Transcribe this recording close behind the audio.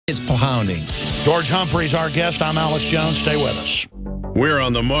It's pounding. George Humphrey's our guest. I'm Alex Jones. Stay with us. We're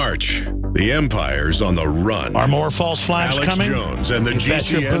on the march. The Empire's on the run. Are more false flags Alex coming? Jones and the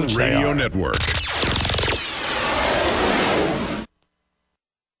GCN Radio Network.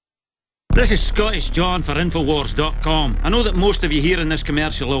 This is Scottish John for Infowars.com. I know that most of you here in this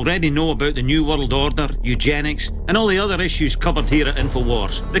commercial already know about the New World Order, eugenics, and all the other issues covered here at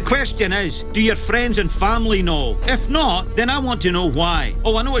Infowars. The question is, do your friends and family know? If not, then I want to know why.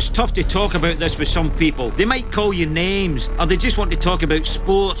 Oh, I know it's tough to talk about this with some people. They might call you names, or they just want to talk about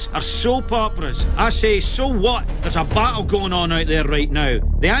sports or soap operas. I say, so what? There's a battle going on out there right now.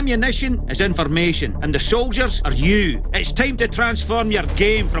 The ammunition is information, and the soldiers are you. It's time to transform your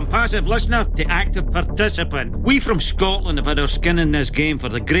game from passive listener to active participant. We from Scotland have had our skin in this game for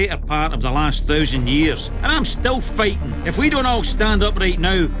the greater part of the last 1,000 years, and I'm still fighting. If we don't all stand up right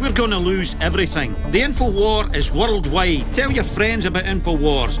now, we're going to lose everything. The Infowar is worldwide. Tell your friends about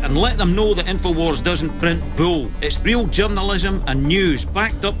Infowars and let them know that Infowars doesn't print bull. It's real journalism and news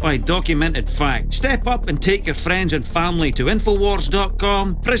backed up by documented fact. Step up and take your friends and family to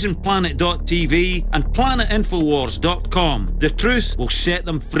Infowars.com, PrisonPlanet.tv and PlanetInfowars.com. The truth will set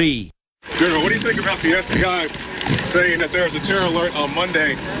them free. General, what do you think about the FBI saying that there's a terror alert on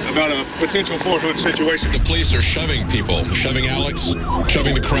Monday about a potential Fort Hood situation? The police are shoving people, shoving Alex,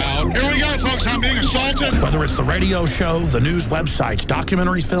 shoving the crowd. Here we go, folks. I'm being assaulted. Whether it's the radio show, the news websites,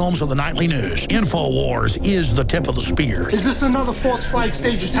 documentary films, or the nightly news, Infowars is the tip of the spear. Is this another false flag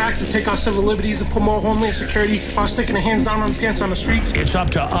stage attack to take our civil liberties and put more homeland security while sticking their hands down on the pants on the streets? It's up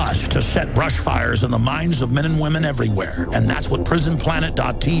to us to set brush fires in the minds of men and women everywhere. And that's what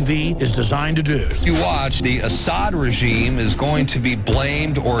PrisonPlanet.tv is designed to do. You watch, the Assad regime is going to be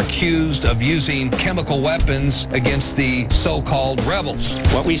blamed or accused of using chemical weapons against the so-called rebels.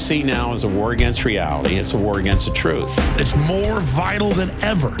 What we see now is a war against reality. It's a war against the truth. It's more vital than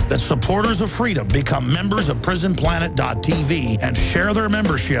ever that supporters of freedom become members of PrisonPlanet.tv and share their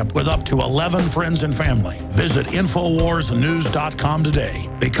membership with up to 11 friends and family. Visit InfoWarsNews.com today.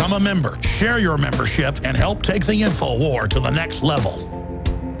 Become a member, share your membership, and help take the InfoWar to the next level.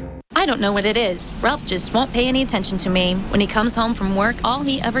 I don't know what it is. Ralph just won't pay any attention to me. When he comes home from work, all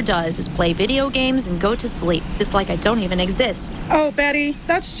he ever does is play video games and go to sleep. It's like I don't even exist. Oh, Betty,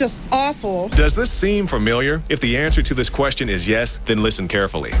 that's just awful. Does this seem familiar? If the answer to this question is yes, then listen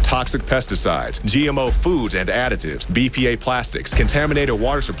carefully. Toxic pesticides, GMO foods and additives, BPA plastics, contaminated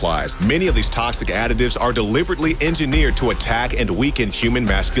water supplies. Many of these toxic additives are deliberately engineered to attack and weaken human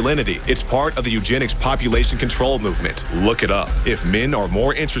masculinity. It's part of the eugenics population control movement. Look it up. If men are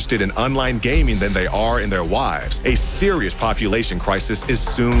more interested in online gaming than they are in their wives, a serious population crisis is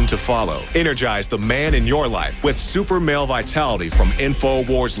soon to follow. Energize the man in your life with Super Male Vitality from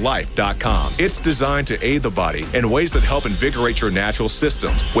InfoWarsLife.com. It's designed to aid the body in ways that help invigorate your natural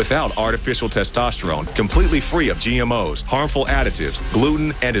systems without artificial testosterone, completely free of GMOs, harmful additives,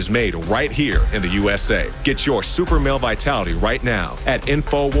 gluten, and is made right here in the USA. Get your Super Male Vitality right now at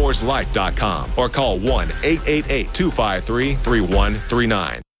InfoWarsLife.com or call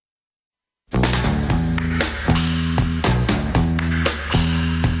 1-888-253-3139.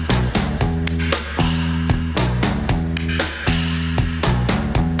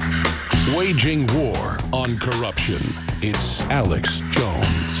 Waging war on corruption. It's Alex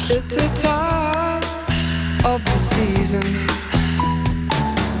Jones. It's the time of the season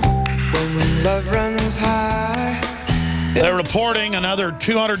when love runs high. They're reporting another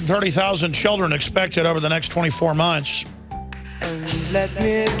 230,000 children expected over the next 24 months. And let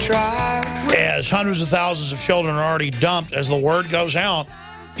me try. As hundreds of thousands of children are already dumped as the word goes out.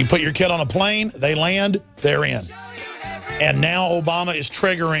 You put your kid on a plane, they land, they're in. And now Obama is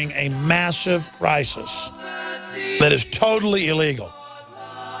triggering a massive crisis that is totally illegal.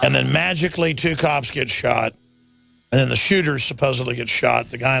 And then magically 2 cops get shot. And then the shooter supposedly gets shot,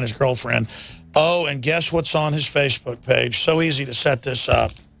 the guy and his girlfriend. Oh, and guess what's on his Facebook page? So easy to set this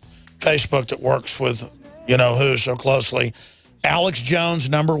up. Facebook that works with you-know-who so closely. Alex Jones,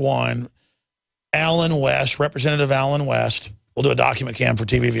 #1. Alan West, Representative Alan West. We'll do a document cam for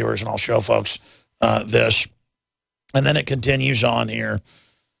TV viewers, and I'll show folks this. And then it continues on here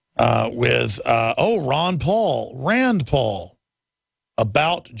with, Ron Paul, Rand Paul,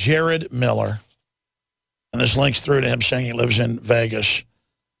 about Jared Miller. And this links through to him saying he lives in Vegas.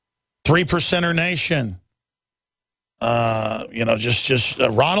 3%er nation. Just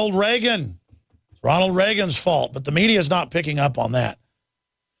Ronald Reagan. It's Ronald Reagan's fault, but the media is not picking up on that.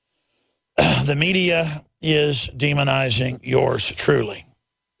 The media is demonizing yours truly.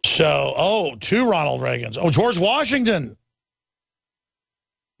 So, 2 Ronald Reagans. Oh, George Washington.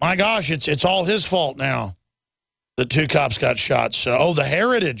 My gosh, it's all his fault now. that 2 cops got shot. So, the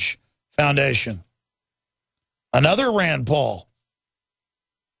Heritage Foundation. Another Rand Paul.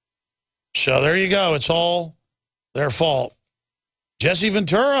 So there you go. It's all their fault. Jesse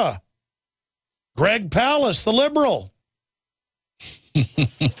Ventura. Greg Palast, the liberal.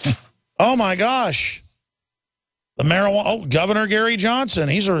 Oh, my gosh. The marijuana. Oh, Governor Gary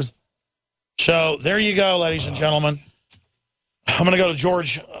Johnson. So there you go, ladies and gentlemen. I'm going to go to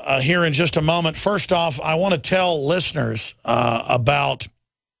George here in just a moment. First off, I want to tell listeners about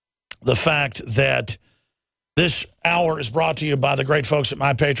the fact that this hour is brought to you by the great folks at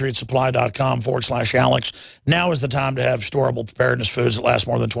mypatriotsupply.com/Alex. Now is the time to have storable preparedness foods that last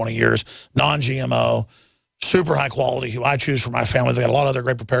more than 20 years, non-GMO, super high quality, who I choose for my family. They've got a lot of other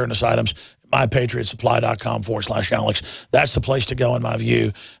great preparedness items. mypatriotsupply.com/Alex. That's the place to go, in my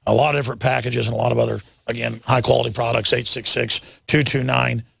view. A lot of different packages and a lot of other, again, high-quality products.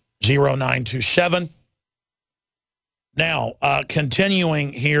 866-229-0927. Now,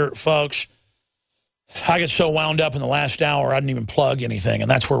 continuing here, folks, I get so wound up in the last hour, I didn't even plug anything, and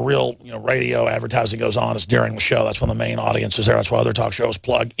that's where real radio advertising goes on. It's during the show. That's when the main audience is there. That's why other talk shows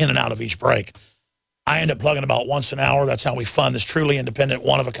plug in and out of each break. I end up plugging about once an hour. That's how we fund this truly independent,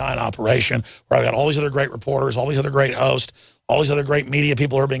 one-of-a-kind operation where I've got all these other great reporters, all these other great hosts, all these other great media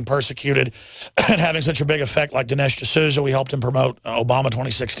people who are being persecuted and having such a big effect, like Dinesh D'Souza. We helped him promote Obama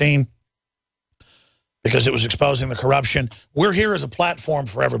 2016 because it was exposing the corruption. We're here as a platform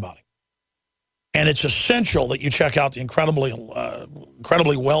for everybody. And it's essential that you check out the incredibly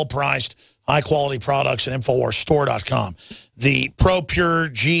well-priced, high-quality products at InfoWarsStore.com. The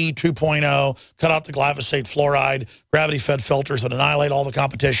ProPure G 2.0, cut out the glyphosate fluoride, gravity-fed filters that annihilate all the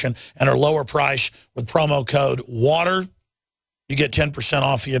competition and are lower price with promo code WATER. You get 10%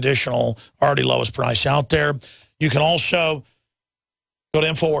 off the additional already lowest price out there. You can also go to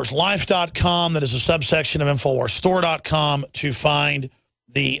InfoWarsLife.com. That is a subsection of InfoWarsStore.com to find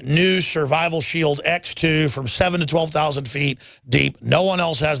the new Survival Shield X2 from 7,000 to 12,000 feet deep. No one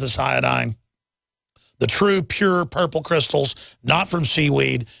else has this iodine. The true, pure purple crystals, not from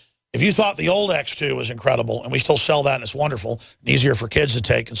seaweed. If you thought the old X2 was incredible, and we still sell that and it's wonderful and easier for kids to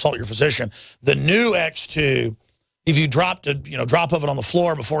take, consult your physician. The new X2, if you dropped a drop of it on the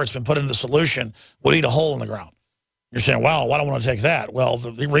floor before it's been put into the solution, would eat a hole in the ground. You're saying, wow, why don't I want to take that? Well,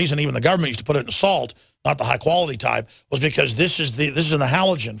 the reason even the government used to put it in salt, not the high-quality type, was because this is in the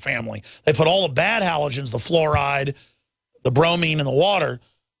halogen family. They put all the bad halogens, the fluoride, the bromine in the water,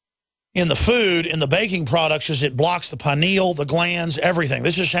 in the food, in the baking products, as it blocks the pineal, the glands, everything.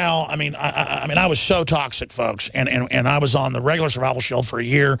 This is how, I was so toxic, folks, and I was on the regular Survival Shield for a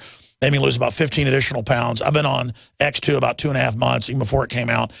year. Made me lose about 15 additional pounds. I've been on X2 about 2.5 months, even before it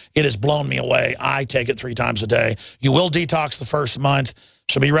came out. It has blown me away. I take it 3 times a day. You will detox the first month,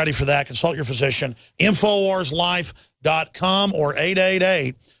 so be ready for that. Consult your physician. InfoWarsLife.com or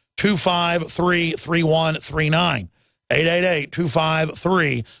 888-253-3139.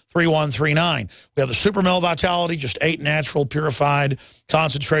 888-253-3139. We have the Super Male Vitality, just 8 natural, purified,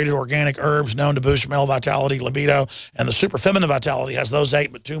 concentrated organic herbs known to boost male vitality, libido. And the Super Feminine Vitality has those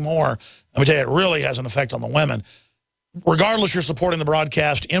 8, but 2 more. Let me tell you, it really has an effect on the women. Regardless, you're supporting the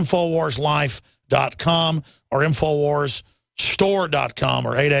broadcast, InfoWarsLife.com or InfoWarsStore.com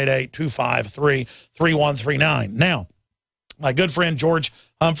or 888-253-3139. Now, my good friend George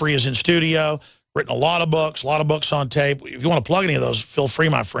Humphrey is in studio. Written a lot of books on tape. If you want to plug any of those, feel free,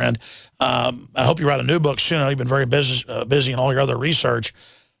 my friend. I hope you write a new book soon. I know you've been very busy in all your other research.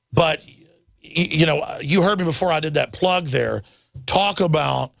 But, you heard me before I did that plug there. Talk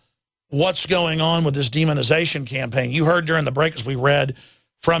about what's going on with this demonization campaign. You heard during the break as we read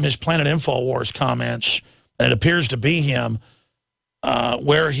from his Planet InfoWars comments, and it appears to be him,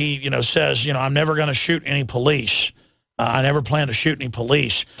 where he, says, I'm never going to shoot any police. I never plan to shoot any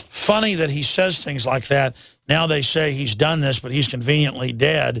police. Funny that he says things like that. Now they say he's done this, but he's conveniently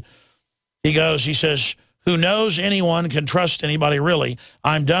dead. He says, who knows anyone can trust anybody, really.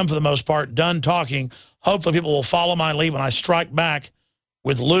 I'm done for the most part, done talking. Hopefully people will follow my lead when I strike back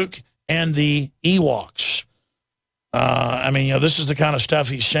with Luke and the Ewoks. This is the kind of stuff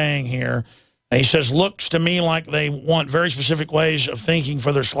he's saying here. And he says, looks to me like they want very specific ways of thinking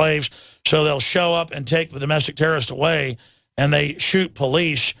for their slaves, so they'll show up and take the domestic terrorist away, and they shoot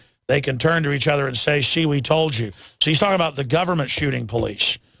police. They can turn to each other and say, see, we told you. So he's talking about the government shooting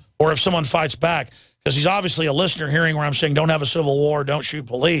police, or if someone fights back, because he's obviously a listener hearing where I'm saying don't have a civil war, don't shoot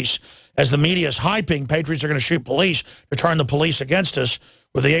police. As the media is hyping, patriots are going to shoot police to turn the police against us,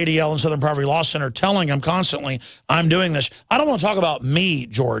 with the ADL and Southern Poverty Law Center telling him constantly, I'm doing this. I don't want to talk about me,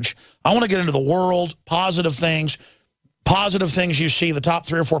 George. I want to get into the world, positive things. positive things you see, the top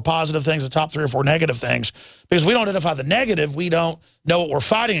 3 or 4 positive things, the top 3 or 4 negative things. Because if we don't identify the negative, we don't know what we're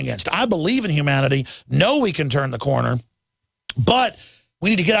fighting against. I believe in humanity, know we can turn the corner, but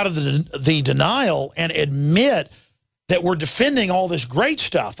we need to get out of the denial and admit that we're defending all this great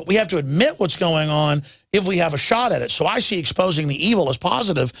stuff. But we have to admit what's going on if we have a shot at it. So I see exposing the evil as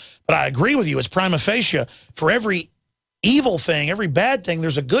positive, but I agree with you. It's prima facie. For every evil thing, every bad thing,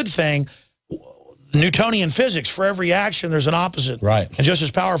 there's a good thing. Newtonian physics, for every action, there's an opposite. Right. And just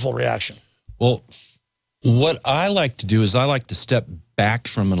as powerful reaction. Well, what I like to do is I like to step back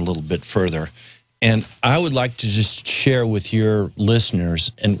from it a little bit further. And I would like to just share with your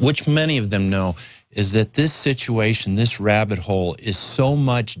listeners, and which many of them know, is that this situation, this rabbit hole, is so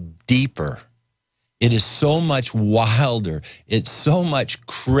much deeper. It is so much wilder. It's so much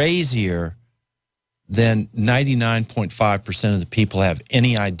crazier than 99.5% of the people have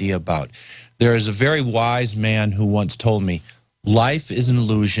any idea about. There is a very wise man who once told me, life is an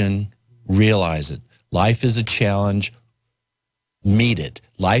illusion, realize it. Life is a challenge, meet it.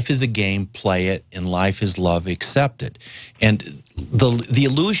 Life is a game, play it, and life is love, accept it. And the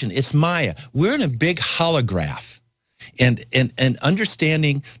illusion, it's Maya. We're in a big holograph. And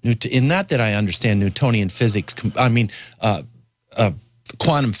understanding, and not that I understand Newtonian physics, I mean,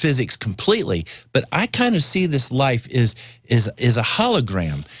 quantum physics completely, but I kind of see this life is a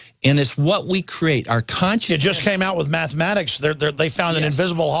hologram. And it's what we create, our consciousness. It just came out with mathematics. They found an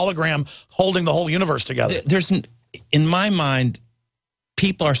invisible hologram holding the whole universe together. In my mind,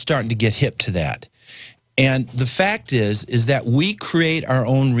 people are starting to get hip to that. And the fact is that we create our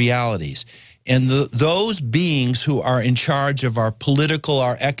own realities. And those beings who are in charge of our political,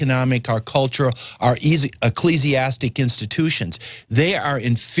 our economic, our cultural, our ecclesiastic institutions, they are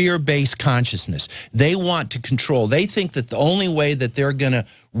in fear-based consciousness. They want to control. They think that the only way that they're going to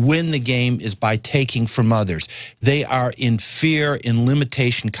win the game is by taking from others. They are in fear, in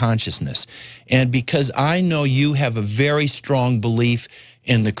limitation consciousness. And because I know you have a very strong belief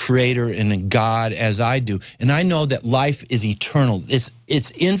in the Creator and in God, as I do, and I know that life is eternal. It's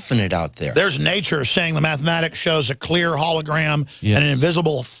infinite out there. There's nature saying the mathematics shows a clear hologram and an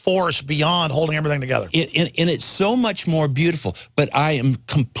invisible force beyond holding everything together. And it's so much more beautiful. But I am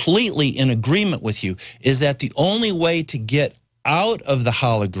completely in agreement with you, is that the only way to get out of the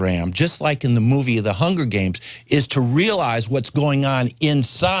hologram, just like in the movie The Hunger Games, is to realize what's going on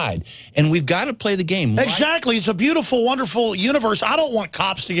inside. And we've got to play the game. Exactly. It's a beautiful, wonderful universe. I don't want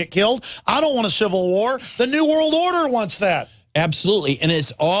cops to get killed. I don't want a civil war. The New World Order wants that. Absolutely. And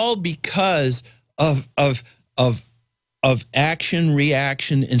it's all because of action,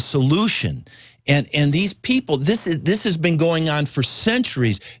 reaction, and solution. And these people, this has been going on for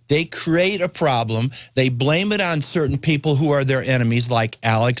centuries. They create a problem, they blame it on certain people who are their enemies, like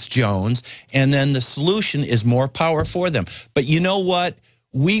Alex Jones, and then the solution is more power for them. But you know what?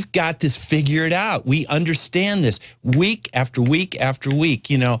 We've got this figured out. We understand this week after week after week,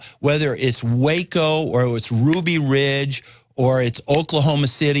 you know, whether it's Waco or it's Ruby Ridge or it's Oklahoma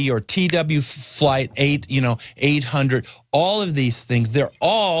City or TW Flight 800, all of these things,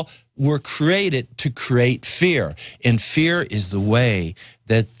 were created to create fear. And fear is the way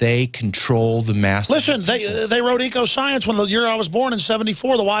that they control the masses. Listen, they wrote Eco-Science when the year I was born in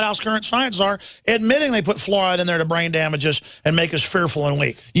 '74, the White House current science czar, admitting they put fluoride in there to brain damage us and make us fearful and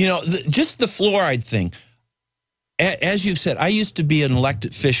weak. You know, just the fluoride thing, as you've said, I used to be an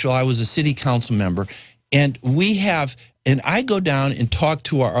elected official. I was a city council member. And I go down and talk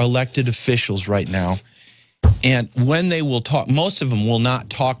to our elected officials right now. And when they will talk, most of them will not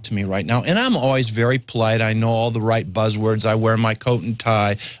talk to me right now. And I'm always very polite. I know all the right buzzwords. I wear my coat and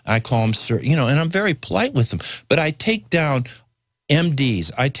tie. I call them sir, you know, and I'm very polite with them. But I take down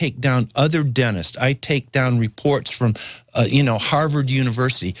MDs. I take down other dentists. I take down reports from, Harvard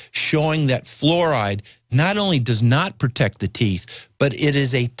University showing that fluoride not only does not protect the teeth, but it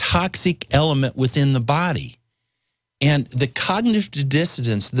is a toxic element within the body. And the cognitive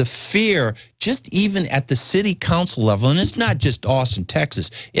dissonance, the fear, just even at the city council level, and it's not just Austin,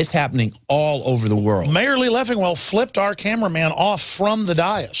 Texas, it's happening all over the world. Mayor Lee Leffingwell flipped our cameraman off from the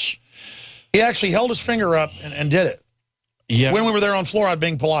dais. He actually held his finger up and did it. Yeah. When we were there on fluoride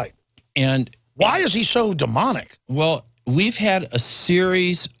being polite. And why is he so demonic? Well, we've had a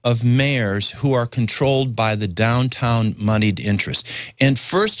series of mayors who are controlled by the downtown moneyed interest. And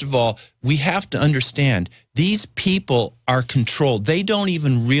first of all, we have to understand These people are controlled. They don't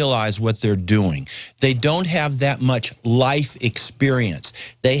even realize what they're doing. They don't have that much life experience.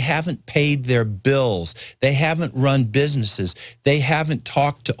 They haven't paid their bills. They haven't run businesses. They haven't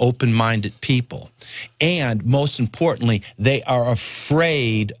talked to open-minded people. And most importantly, they are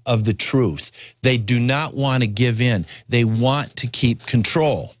afraid of the truth. They do not want to give in. They want to keep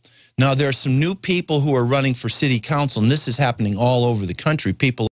control. Now, there are some new people who are running for city council, and this is happening all over the country. People